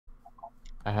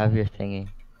I have your thingy.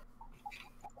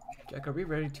 Jack, are we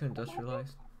ready to industrialize?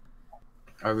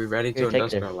 Are we ready Here, to take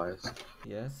this. industrialize?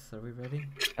 Yes, are we ready?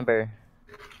 Amber,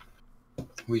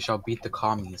 We shall beat the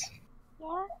commies.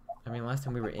 Yeah. I mean, last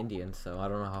time we were Indians, so I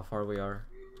don't know how far we are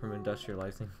from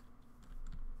industrializing.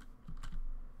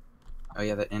 Oh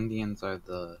yeah, the Indians are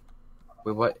the...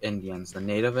 Wait, what Indians? The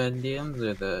native Indians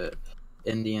or the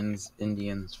Indians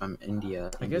from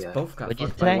India? I guess both got What'd you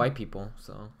fucked by say? white people,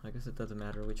 so I guess it doesn't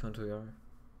matter which ones we are.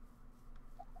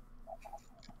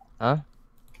 huh?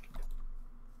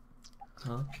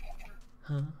 Huh?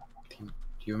 Huh? Do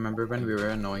you remember when we were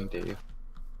annoying Dave?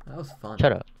 That was fun.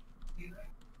 Shut up.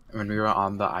 When we were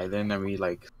on the island and we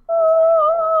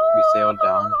sailed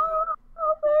down.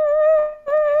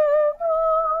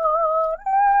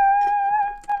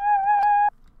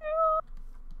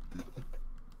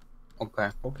 Okay.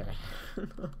 Okay.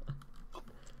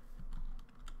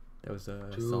 That was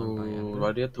a song by Dude, Amber.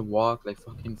 why do you have to walk like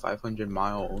fucking 500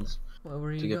 miles Well,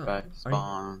 where are to you get going? back to Are you-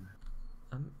 spawn?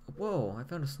 Whoa, I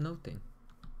found a snow thing.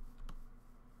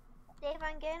 Dave,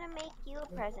 I'm gonna make you a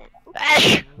present.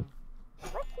 Oops.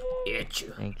 Itch.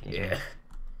 Thank you. Yeah.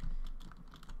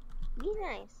 Be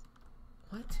nice.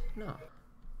 What? No.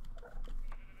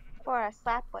 For a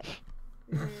slap boy.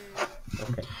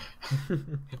 Okay.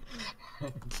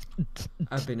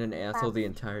 I've been an asshole the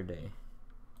entire day.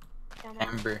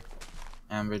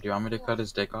 Amber, do you want me to cut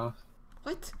his dick off?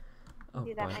 What? Oh,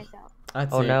 Do that boy. myself. I'd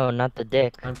Oh say no, not the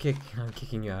dick. I'm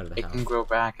kicking you out of the It house. can grow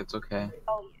back, it's okay.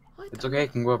 Oh, What? It's okay,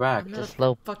 it can grow back. I'm It's not a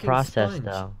slow fucking process sponge.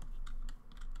 though.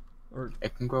 Or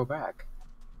It can grow back.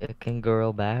 It can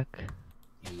grow back.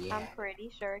 Yeah. I'm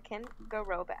pretty sure it can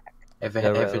grow back. If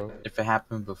Grow. it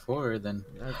happened before, then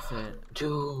that's it.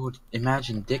 dude,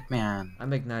 imagine Dick Man.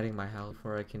 I'm igniting my house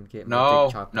before I can get my No,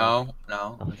 dick chopped off. no,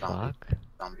 Oh zombie, fuck.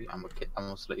 zombie. I'm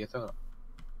gonna slit your throat.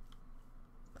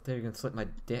 I thought you were gonna slit my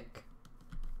dick.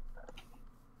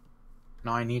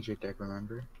 No, I need your dick.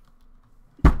 Remember?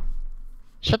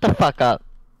 Shut the fuck up.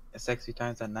 Sexy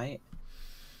times at night.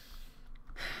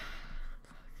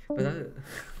 But that...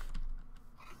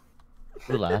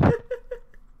 Who laughed?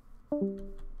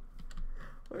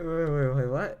 Wait,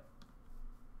 what?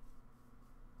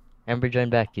 Amber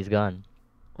joined back, he's gone.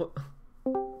 What?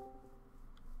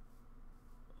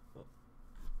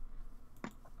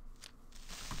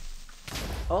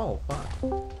 Oh,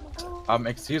 fuck.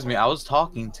 Excuse me. I was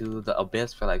talking to the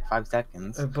abyss for like 5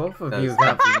 seconds. Both of Does you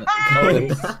that got...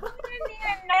 notice?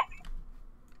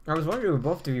 I was wondering what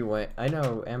both of you went. I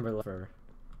know Amber left her.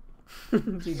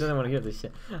 She doesn't want to hear this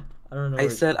shit. I don't know.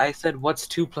 I said, what's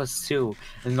 2 plus 2?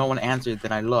 And no one answered.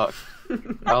 Then I looked.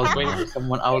 I was waiting for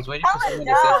someone. I was waiting for someone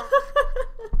to say.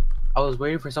 I was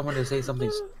waiting for someone to say something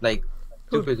like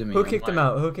stupid to me. Who I'm kicked like, him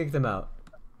out? Who kicked him out?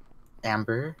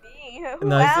 Amber. Me, who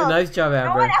Nice, else? nice job, No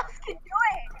Amber. one else can do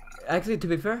it. Actually, to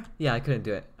be fair, yeah, I couldn't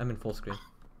do it. I'm in full screen.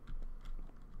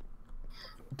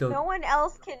 No one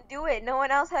else can do it. No one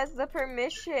else has the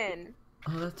permission.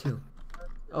 Oh, that too.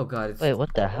 Oh god, it's... Wait,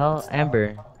 what the hell? Amber.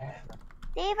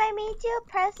 Dave, I made you a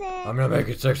present. I'm gonna make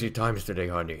it sexy times today,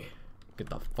 honey. Get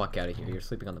the fuck out of here. You're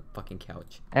sleeping on the fucking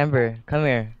couch. Amber, come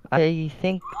here. I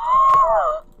think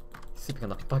Sleeping on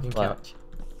the fucking What? couch.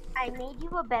 I made you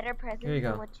a better present Here you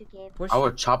than go. what you gave. Where's I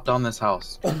would chop down this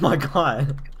house. Oh my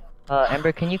god.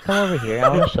 Amber, can you come over here? I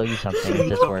want to show you something if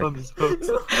this works.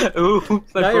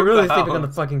 Oops, I Now you're broke really the sleeping on the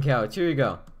house. fucking couch. Here you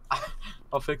go.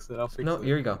 I'll fix it. I'll fix No, it.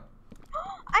 here you go.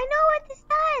 I know what this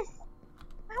does.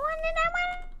 I want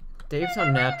it. Dave's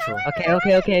unnatural.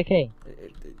 Okay.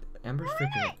 Amber's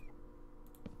freaking...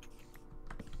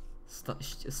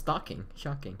 Stalking.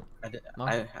 Shocking.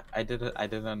 I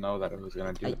didn't know that it was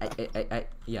gonna do that.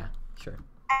 Yeah, sure.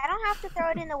 I don't have to throw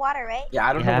it in the water, right? Yeah,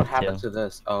 I don't You know what have happened to. to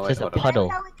this. Oh, It's wait, just a hold on.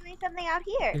 puddle. I was doing something out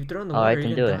If here. you throw it in the Oh, I water, can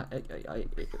you do didn't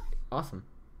die. Awesome.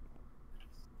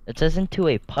 It says into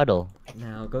a puddle.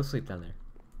 Now go sleep down there.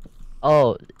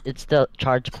 Oh, it's the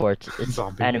charge ports. It's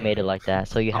Zombie. animated like that,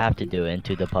 so you have to do it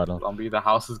into the puddle. Zombie, the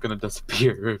house is gonna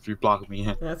disappear if you block me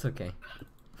in. That's okay.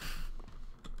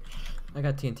 I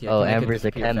got TNT. Oh, I think I could Amber's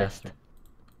a disappear chemist. faster.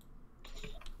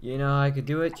 You know I could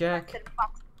do it, Jack.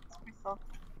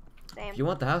 Same. If you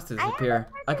want the house to disappear,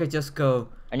 I could just go...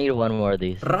 I need one more of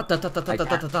these.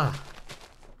 Ra-ta-ta-ta-ta-ta-ta-ta.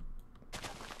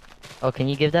 Oh, can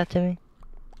you give that to me?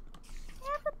 I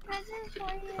have a present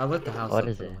for you. I'll let the house What up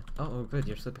is for it? one. Oh, good.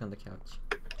 You're sleeping on the couch.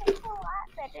 It's a lot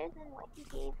better than what you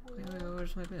gave me. Wait,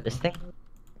 where's my bed? This thing?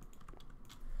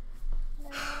 No.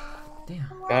 Damn.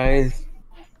 Come on, Guys,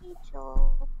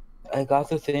 Rachel. I got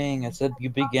the thing. It said you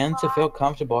begin to feel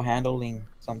comfortable handling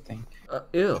something.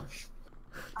 Ew.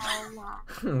 A lot.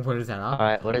 What is that?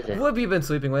 Alright, what is it? What have you been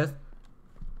sleeping with?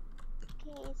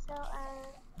 Okay, so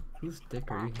Whose dick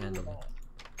are you handling?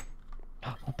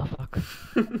 What the fuck?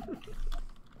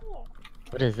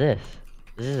 What is this?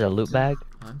 This is a loot bag?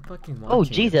 I'm fucking watching. Oh it.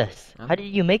 Jesus! I'm- How did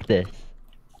you make this?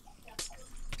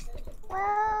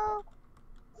 Well,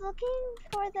 looking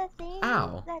for the thing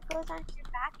Ow. that goes on your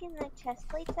back in the chest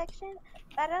plate section,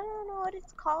 but I don't know what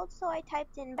it's called, so I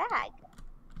typed in bag.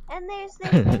 And there's this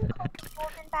thing called the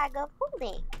golden bag of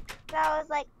holding. So I was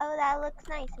like, oh, that looks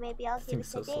nice. Maybe I'll give it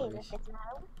Seems to so Dave sluggish. if it's not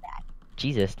a loot bag.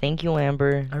 Jesus, thank you,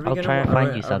 Amber. Are we I'll gonna try and wo- find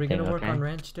are- you Are we something, gonna work okay? on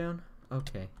Ranchtown?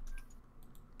 Okay.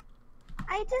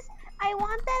 I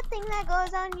want that thing that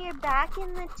goes on your back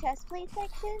in the chest plate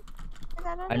section.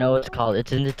 'Cause I know what it's called.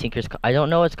 It's in the Tinker's. I don't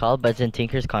know what it's called, but it's in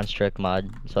Tinker's Construct mod,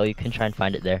 so you can try and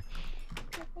find it there.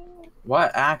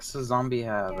 What axe does zombie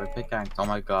have? Or pickaxe? Oh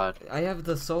my god. I have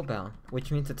the soulbound,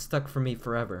 which means it's stuck for me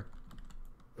forever.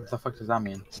 What the fuck does that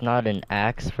mean? It's not an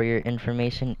axe for your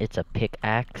information. It's a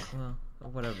pickaxe.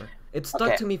 Well, whatever. It's stuck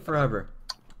Okay. to me forever.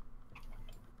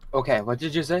 Okay, what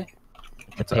did you say?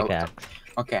 It's a So- pickaxe.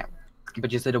 Okay.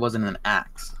 But you said it wasn't an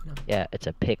axe. Yeah, it's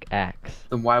a pickaxe.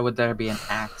 Then why would there be an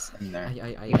axe in there?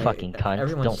 You fucking cunt.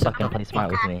 everyone Don't shut fucking up. play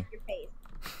smart with me. Your face.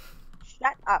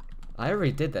 Shut up. I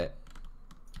already did that.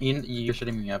 You're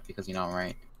shitting me up because you know I'm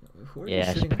right. Who are you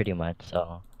Yeah, shooting? pretty much.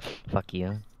 So, fuck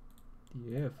you.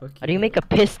 Yeah, fuck you. How do you make a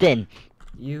piston?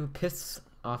 You piss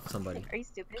off somebody. Are you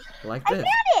stupid? Like I this.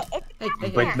 got it! It's Hey,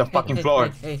 Break the fucking floor.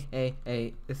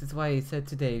 Hey. This is why I said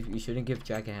to Dave, you shouldn't give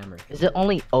Jack a hammer. Is it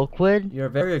only oak wood? You're a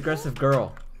very aggressive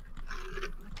girl.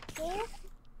 Dave,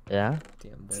 Yeah.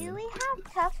 Damn do women. we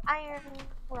have tough iron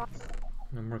rods?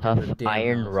 I'm working Tough on the damn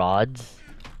iron house. rods.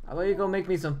 How about you go make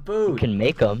me some You food, can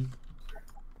make them.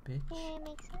 bitch? Yeah, it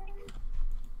makes sense.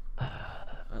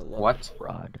 I love What?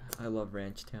 Rod. I love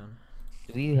Ranchtown.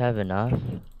 Do we have enough?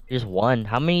 Just one.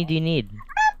 How many do you need?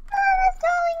 It's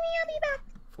calling me, I'll be back.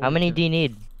 How many do you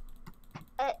need?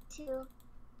 2.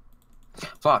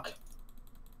 Fuck.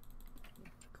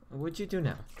 What'd you do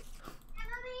now?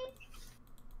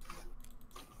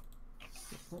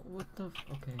 What the?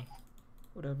 Okay.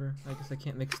 Whatever. I guess I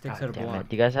can't make sticks God out of damn block. it.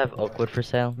 Do you guys have oak wood for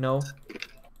sale? No.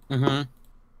 Mm-hmm.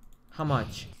 How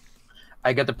much?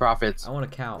 I get the profits. I want a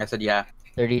cow. I said yeah.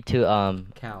 32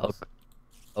 Cows.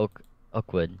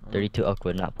 oak wood. 32 oak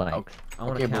wood, not planks. I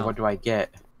want Okay, a cow. but what do I get?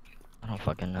 I don't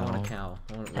fucking I want know. a cow.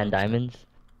 I want 10 diamonds?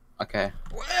 Okay.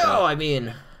 Well, I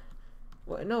mean.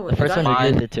 What, no, The first one who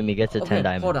diamond- gives it to me gets a 10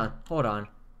 diamonds. Hold on.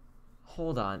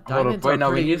 Hold on. Diamonds Wait, are no,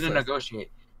 we pretty need to useless.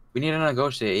 negotiate. We need to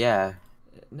negotiate, yeah.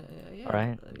 Yeah.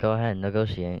 Alright, go ahead,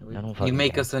 negotiate. I don't You fucking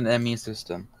make care. us an ME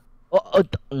system.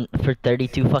 For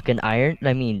 32 fucking iron?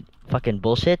 I mean, fucking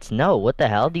bullshits? No, what the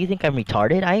hell? Do you think I'm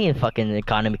retarded? I ain't fucking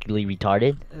economically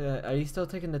retarded. Are you still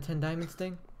taking the 10 diamonds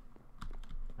thing?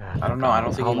 Ah, I don't know, I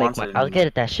don't think I'll he make wants my, it I'll anymore.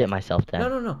 get that shit myself then.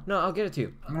 No, I'll get it to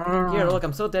you. Here, look,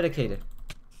 I'm so dedicated.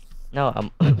 No,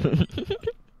 I'm...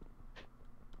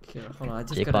 Here, hold on, I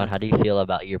just Jaquan, gotta... how do you feel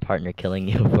about your partner killing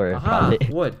you for a Aha, profit?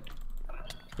 wood.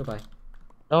 Goodbye.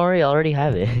 Don't worry, I already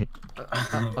have it.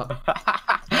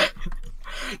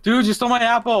 Dude, you stole my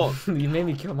apple! You made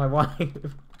me kill my wife.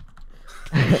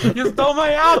 You stole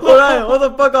my apple! Hold on, hold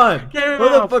the fuck on. Give me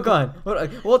Hold my the fuck on.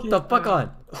 Hold the fuck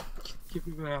on. Give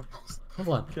me my apples. Hold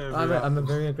on. Give me I'm a apples.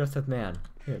 very aggressive man.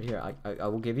 Here, I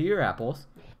will give you your apples.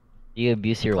 Do you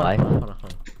abuse your Hold on, wife? hold on.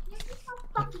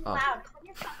 Fucking Oh. loud. Put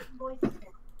your fucking voice in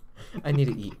it. I need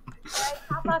to eat. Alright,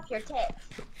 pop off your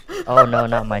tits. Oh no,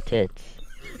 not my tits.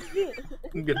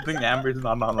 Good thing Amber's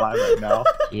not online right now.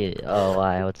 Yeah, oh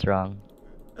why, what's wrong?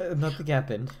 Nothing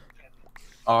happened.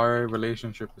 Our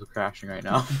relationship is crashing right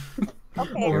now.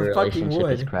 Okay. Oh, Your fucking relationship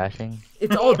is wood. crashing.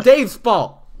 It's all Dave's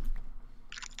fault.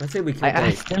 I say we kill I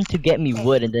Dave. asked them to get me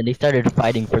wood and then they started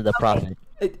fighting for the profit.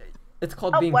 It's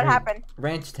called Oh, being what great. happened?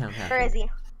 Ranch Town Where happened. is he?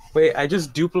 Wait, I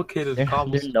just duplicated They're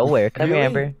cobblestone. nowhere. Come Really? here,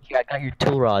 Amber. Here, I got your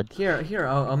tool rods. Here,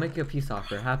 I'll make you a peace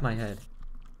offer. Have my head.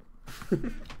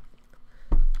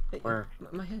 Hey, Where?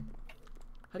 My head.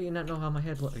 How do you not know how my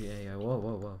head looks? Yeah.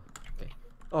 Whoa. Okay.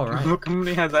 Alright. Look how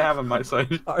many heads I have on my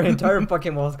side. Our entire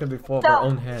fucking wall is gonna be full of our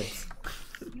own heads.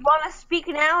 You wanna speak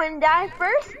now and die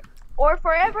first? Or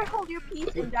forever hold your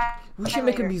peace and die? We should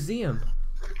make a later? museum.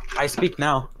 I speak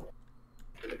now.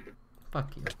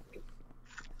 Fuck you.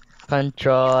 Where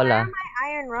Controller. are my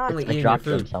iron rods? Only I eating dropped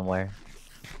your them food. somewhere.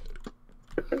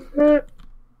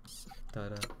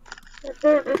 Da-da.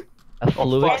 A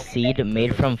fluic fuck. seed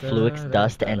made from fluix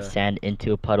dust and sand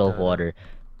into a puddle of water.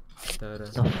 Da-da.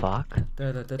 What the fuck?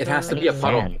 Da-da-da-da. It has to be a Sand.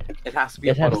 puddle. It has to be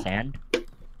You a guys have puddle. sand?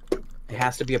 It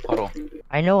has to be a puddle.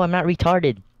 I know, I'm not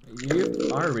retarded. You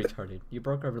are retarded. You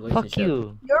broke our relationship. Fuck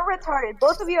you. You're retarded.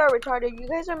 Both of you are retarded. You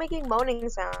guys are making moaning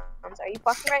sounds. sounds. Are you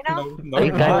fucking right now? No, Are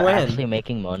you no, guys when? actually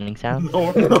making moaning sounds?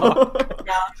 no, no.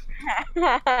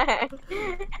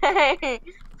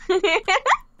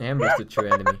 Amber's the true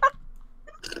enemy.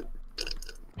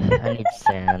 I need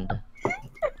sand.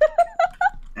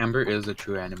 Amber is a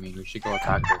true enemy. We should go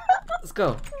attack her. Let's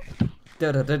go.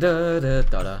 Da da da da da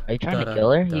da da. Are you trying to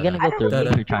kill her? You're gonna go through me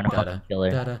if you're trying to fucking kill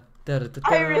her.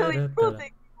 I really do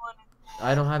think you wanted.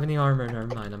 I don't have any armor. Never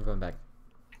mind. I'm going back.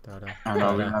 Da da. I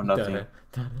know, we have nothing.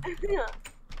 da,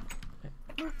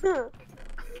 da.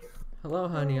 Hello,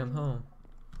 honey. I'm home.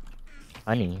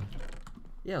 Honey.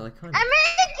 Yeah, like honey. I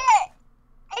made it!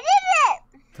 I did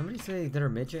it! Somebody say they're a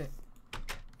midget.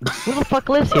 Who the fuck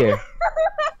lives here?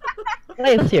 Who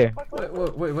lives here?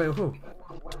 Wait, who?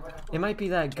 It might be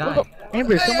that guy. Oh,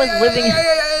 Amber, someone's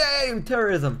living.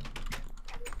 Terrorism.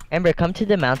 Amber, come to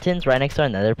the mountains right next to our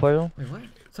nether portal. Wait, what?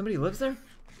 Somebody lives there?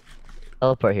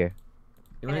 Teleport here.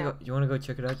 You wanna go? You wanna go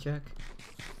check it out, Jack?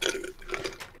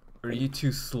 Or are you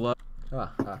too slow?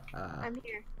 I'm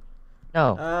here.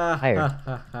 No. Higher.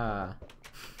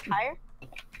 Higher?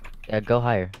 Yeah, go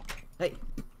higher. Hey,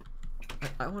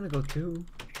 I wanna go too.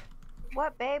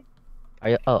 What, babe? Are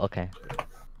you? Oh, okay.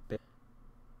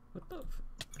 What the?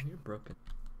 You're broken.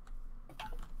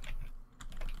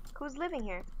 Who's living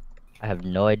here? I have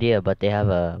no idea, but they have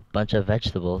a bunch of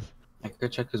vegetables. I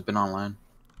could check who's been online.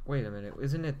 Wait a minute.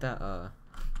 Isn't it that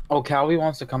Oh, Calvi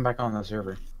wants to come back on the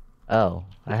server. Oh,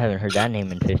 I haven't heard that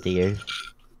name in 50 years.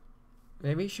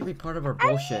 Maybe it should be part of our I didn't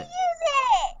bullshit. use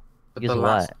it! But Use the what?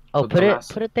 last- Oh, but put the it.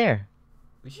 last- Put it there.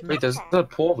 We should Wait, make, there's a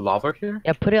pool of lava here?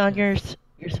 Yeah, put it on yourself.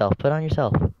 Put it on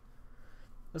yourself.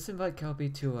 let's invite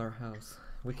Calby to our house.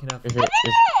 We can have. Is it?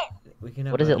 Is, We can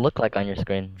have. what does it look like on your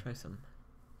screen? Try some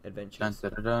Dun, adventures.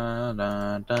 dun, dun,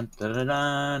 dun, dun, dun, dun,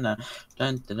 dun,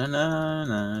 dun, dun,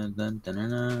 dun, dun, dun, dun,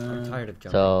 I'm dun. tired of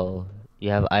jumping. So you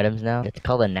have items now. It's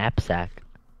called a knapsack.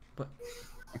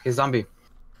 Okay, zombie.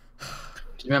 Do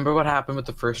you remember what happened with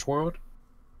the first world?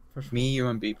 First Me, you,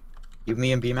 and B.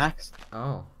 Me and B Max?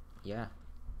 Oh, yeah.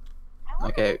 I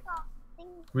wanna Okay. make a thing.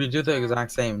 We do the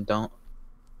exact same. Don't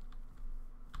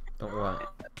Don't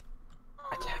what?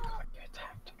 attack when you're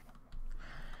attacked.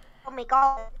 Don't make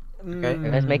all. Okay. Are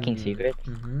you guys making secrets?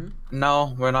 Mm-hmm.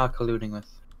 No, we're not colluding with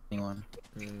anyone.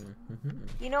 Mm-hmm.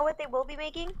 You know what they will be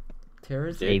making?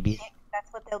 Terrorism? Babies.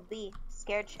 That's what they'll be.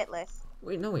 Scared shitless.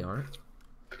 Wait, no, we aren't.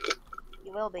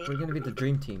 You will be. We're gonna be the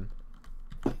dream team.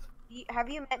 Have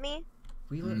you met me?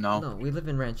 We live. No. No, we live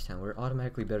in Ranch Town. We're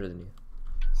automatically better than you.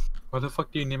 What the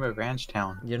fuck do you name it Ranch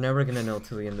Town? You're never gonna know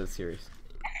till the end of the series.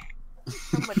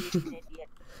 Somebody's an idiot.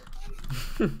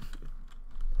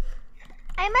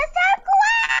 I must have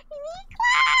glass! I need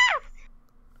glass!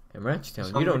 In Ranch Town,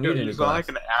 you don't need any you sound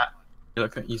glass.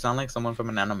 like you sound like someone from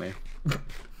an anime.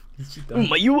 She does.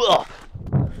 You are.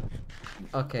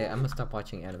 Okay, I'm gonna stop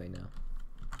watching anime now.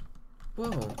 Whoa,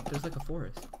 there's like a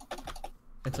forest.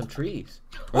 And some trees.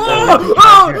 Wand,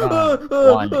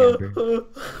 Amber.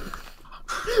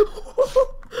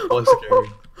 Oh, scary.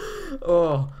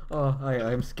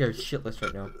 I'm scared shitless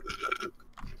right now.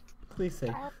 Please say.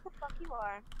 What the fuck you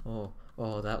are?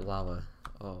 Oh, that lava.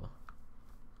 Oh.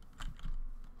 I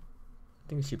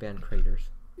think we should ban craters.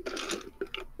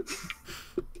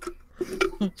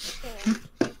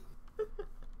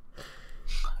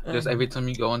 Just every time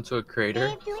you go into a crater,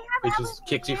 Babe, do we have it just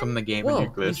kicks you from the game Whoa, and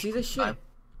you you glitch. see this shit? I-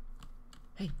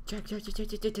 Hey, Jack. I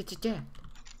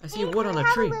see Babe, wood do on we a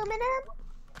have tree. Aluminum?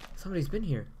 Somebody's been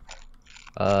here.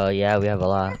 Yeah, we have a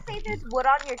lot. Just say there's wood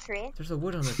on your tree. There's a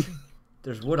wood on the tree.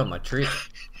 There's wood on my tree.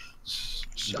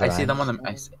 I see them on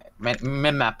the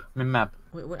min map.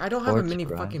 Wait, I don't have a Quartz mini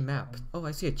grind. fucking map. Oh,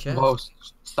 I see a chest. Whoa,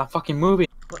 stop fucking moving.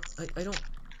 What? I don't.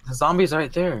 The zombie's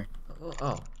right there.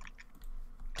 Oh.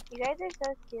 You guys are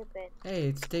so stupid. Hey,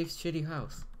 it's Dave's shitty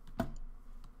house.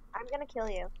 I'm gonna kill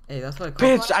you. Hey, that's what I call.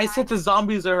 Bitch, I said the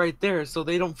zombies are right there, so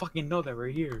they don't fucking know that we're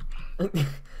here.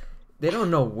 They don't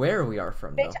know where we are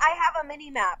from, though. Bitch, I have a mini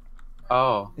map.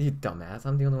 Oh. You dumbass.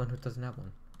 I'm the only one who doesn't have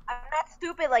one. I'm not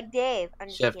stupid like Dave. I'm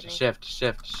just kidding.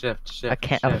 Shift. I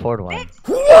can't afford one.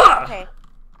 Bitch! Okay.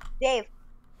 Dave,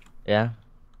 Yeah.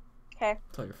 okay.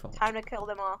 It's all your fault. Time to kill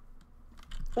them all.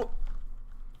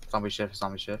 Zombie shift. They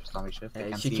Hey,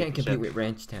 can't she see can't you, compete shift. with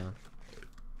Ranch Town.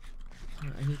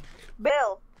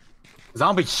 Bill,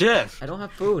 Zombie shift! I don't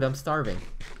have food. I'm starving.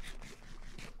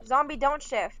 zombie, don't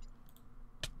shift.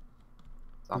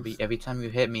 Zombie, every time you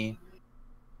hit me,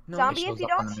 No, Zombie, shows if you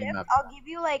up on don't the shift, map. I'll give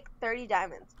you like 30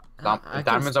 diamonds. I can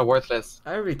diamonds are worthless.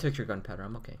 I already took your gunpowder.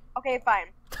 I'm okay. Okay, fine.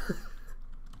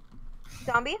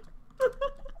 Zombie? I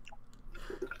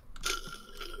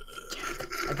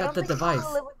I got don't the think I device.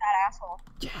 wanna live with that asshole.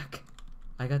 Jack,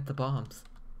 I got the bombs.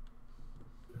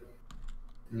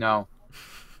 No.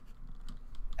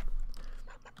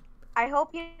 I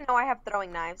hope you know I have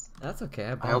throwing knives. That's okay. I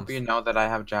have I hope bombs. you know that I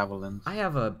have javelins. I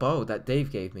have a bow that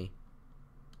Dave gave me.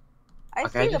 I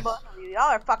Okay, see the just- both of you. Y'all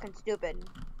are fucking stupid.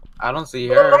 I don't see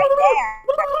her. Right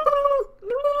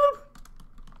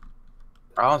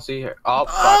I don't see her. Oh,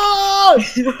 Oh!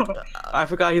 fuck. I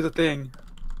forgot he's a thing.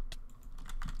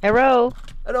 Hello.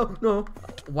 I don't know.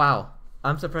 Wow.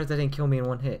 I'm surprised that didn't kill me in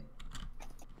one hit.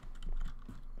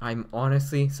 I'm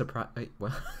honestly surprised.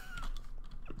 Well,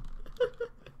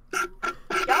 there.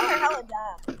 Y'all are hella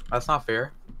dumb. That's not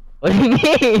fair. What do you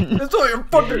mean? it's all your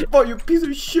fucking fault, you piece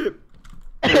of shit.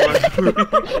 This is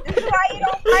why you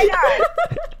don't fight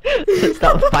us.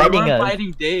 Stop fighting We weren't us.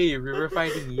 fighting Dave. We were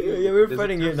fighting you. Yeah, we were There's a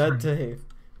fighting you, not difference. Dave.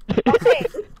 Okay,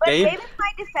 but Dave? Dave is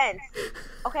my defense.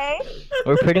 Okay?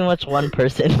 We're pretty much one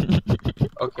person.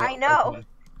 Okay. I know. okay.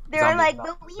 They're Zombie, like,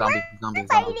 but we zombie, weren't zombie, zombie,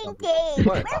 fighting zombie. Dave.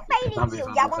 What? We're fighting Zombie, you.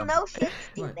 zombie, Y'all will zombie. know shit, What?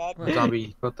 stupid. What?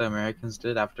 Zombie, what the Americans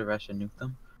did after Russia nuked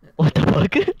them? What the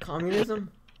fuck? Communism?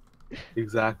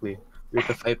 Exactly. We have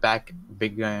to fight back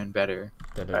bigger and better.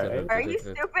 Are you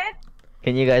stupid?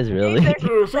 Can you guys really? These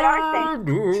are stupid, aren't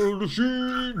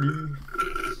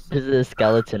There's a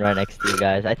skeleton right next to you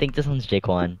guys. I think this one's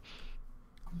Jaquan.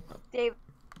 they? Dave,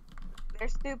 they're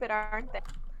stupid, aren't they?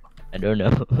 I don't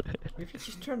know. We're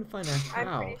just trying to find a I'm pretty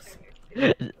house.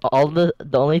 sure. All the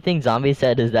only thing Zombie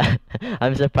said is that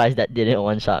I'm surprised that didn't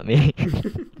one shot me.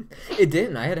 It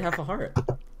didn't. I had half a heart.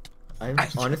 I'm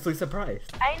honestly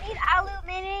surprised. I need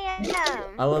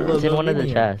aluminum. I love It's in one of the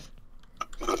aluminum. chests.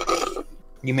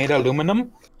 You made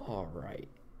aluminum? Alright.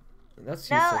 That's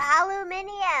No, useless.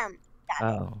 aluminium.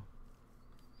 Oh.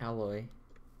 Alloy.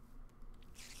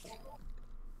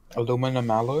 Aluminum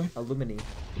alloy? Alumini.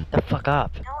 Get the fuck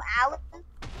up. No,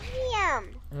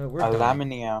 aluminium. We're done.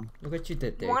 Aluminium. Look what you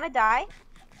did, You Dave. wanna die?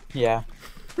 Yeah.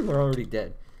 We're already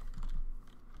dead.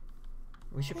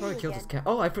 We should probably kill this Again. cat.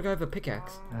 Oh, I forgot I have a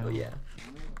pickaxe. Oh, Oh. yeah.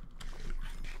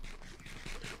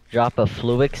 Drop a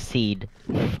fluix seed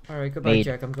Alright, goodbye, Made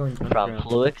Jack. I'm going from underground.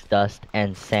 fluix dust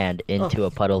and sand into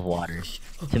a puddle of water. Shh.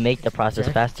 To make the process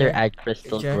Jack, faster, Jack, add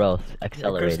crystal Jack. growth Yeah,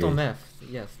 crystal accelerators. meth.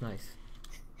 Yes, nice.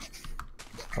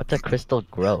 What's a crystal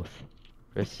growth?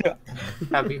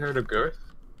 Have you heard of girth?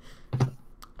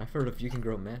 I've heard if you can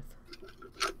grow meth.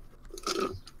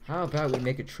 How about we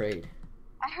make a trade?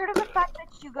 I heard of the fact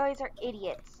that you guys are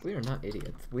idiots. We are not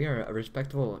idiots. We are a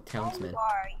respectable townsman. You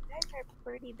are. You guys are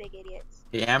pretty big idiots.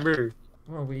 Hey, Amber,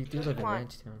 Well, we do live in What?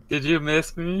 Ranch Town. did you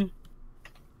miss me?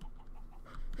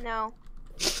 No.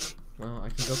 Well, I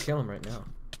can go kill him right now.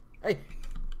 Hey!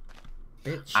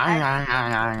 Bitch.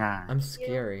 Ah. I'm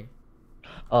scary.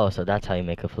 Oh, so that's how you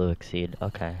make a fluix seed.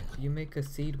 Okay. You make a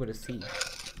seed with a seed.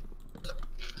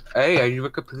 Hey, are you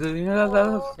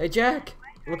Wikipedia? Hey, Jack!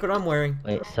 Look what I'm wearing.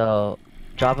 Wait, so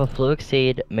drop a fluix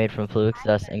seed made from fluix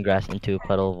dust and grass into a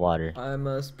puddle of water. I'm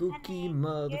a spooky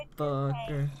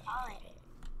motherfucker.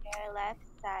 Your left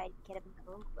side, get a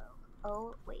broke.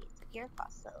 Oh, wait. You're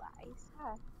fossilized.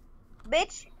 Huh.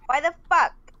 Bitch, why the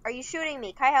fuck are you shooting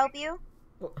me? Can I help you?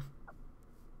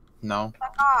 No.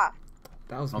 Fuck off.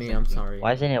 That was No, me, thank I'm you. sorry.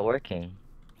 Why isn't it working?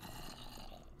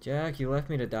 Jack, you left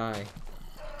me to die.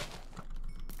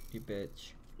 You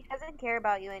bitch. He doesn't care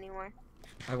about you anymore.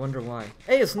 I wonder why.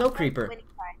 Hey, a snow creeper! Winning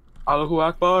side. Allahu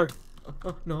Akbar.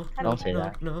 Oh, no, Don't no, say no,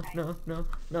 that.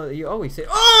 no, you always say,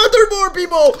 oh, there are more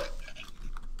people!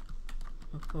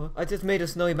 Oh, I just made a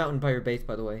snowy mountain by your base,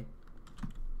 by the way.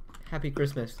 Happy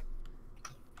Christmas.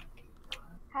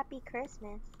 Happy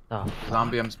Christmas. Oh,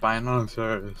 Zombie, I'm spying on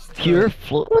first. pure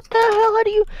flu. What the hell? How do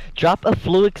you drop a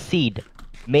fluix seed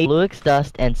made fluix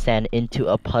dust and sand into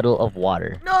a puddle of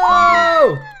water?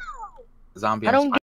 No! Zombie, I I'm don't